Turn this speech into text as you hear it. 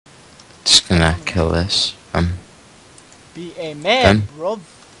Just gonna kill this. Be a man, Ben? bro.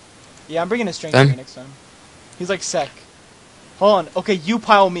 Yeah, I'm bringing a strength Ben? here next time. He's like sec. Hold on. Okay, you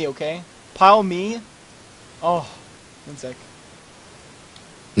pile me, okay? Pile me. Oh, 1 sec.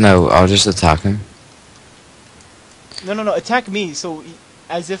 No, I'll just attack him. No. Attack me, so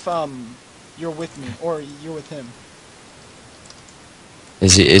as if you're with me or you're with him.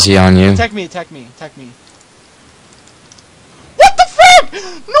 Is he on you? Attack me. What the frick?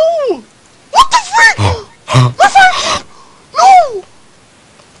 No! What the frick? My frick! No!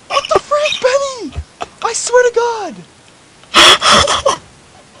 What the frick, Benny? I swear to God!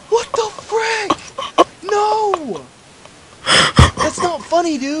 What the frick? No! That's not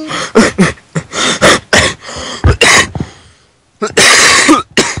funny, dude.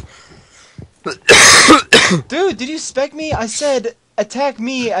 Dude, did you spec me? I said attack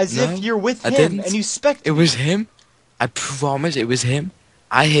me as if you're with him, didn't. and you spec. It was him. I promise it was him.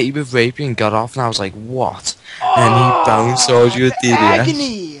 I hit you with raping and got off, and I was like, what? And he bounced towards you with DBS.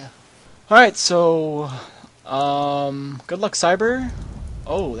 Agony! Alright, so... good luck, Cyber.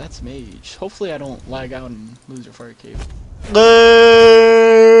 Oh, that's Mage. Hopefully I don't lag out and lose your fire cape.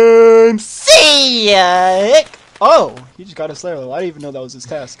 See ya! Oh, he just got a Slayer level. I didn't even know that was his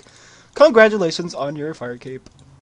task. Congratulations on your fire cape.